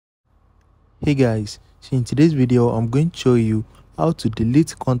Hey guys, so in today's video I'm going to show you how to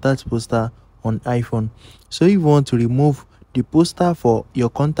delete contact poster on iPhone. So if you want to remove the poster for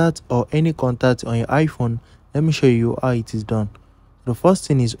your contact or any contact on your iPhone, let me show you how it is done. The first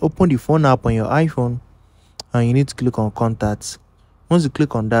thing is open the phone app on your iPhone and you need to click on contacts. Once you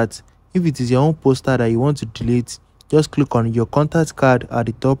click on that, if it is your own poster that you want to delete, just click on your contact card at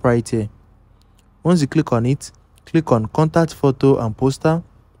the top right here. Once you click on it, click on contact photo and poster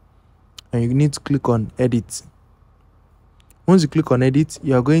and you need to click on edit. Once you click on edit,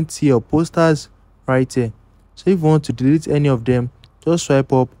 you are going to see your posters right here. So if you want to delete any of them, just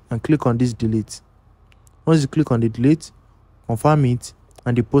swipe up and click on this delete. Once you click on the delete, confirm it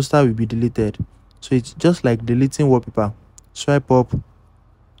and the poster will be deleted. So it's just like deleting wallpaper. Swipe up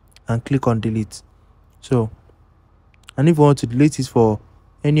and click on delete. And if you want to delete it for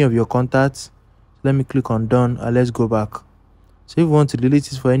any of your contacts, let me click on done and let's go back. So if you want to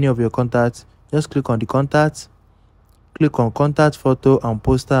delete it for any of your contacts, just click on the contacts, click on contact photo and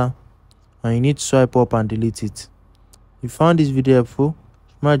poster, and you need to swipe up and delete it. If you found this video helpful,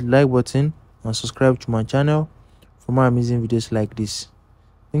 smash the like button and subscribe to my channel for more amazing videos like this.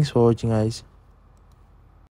 Thanks for watching, guys.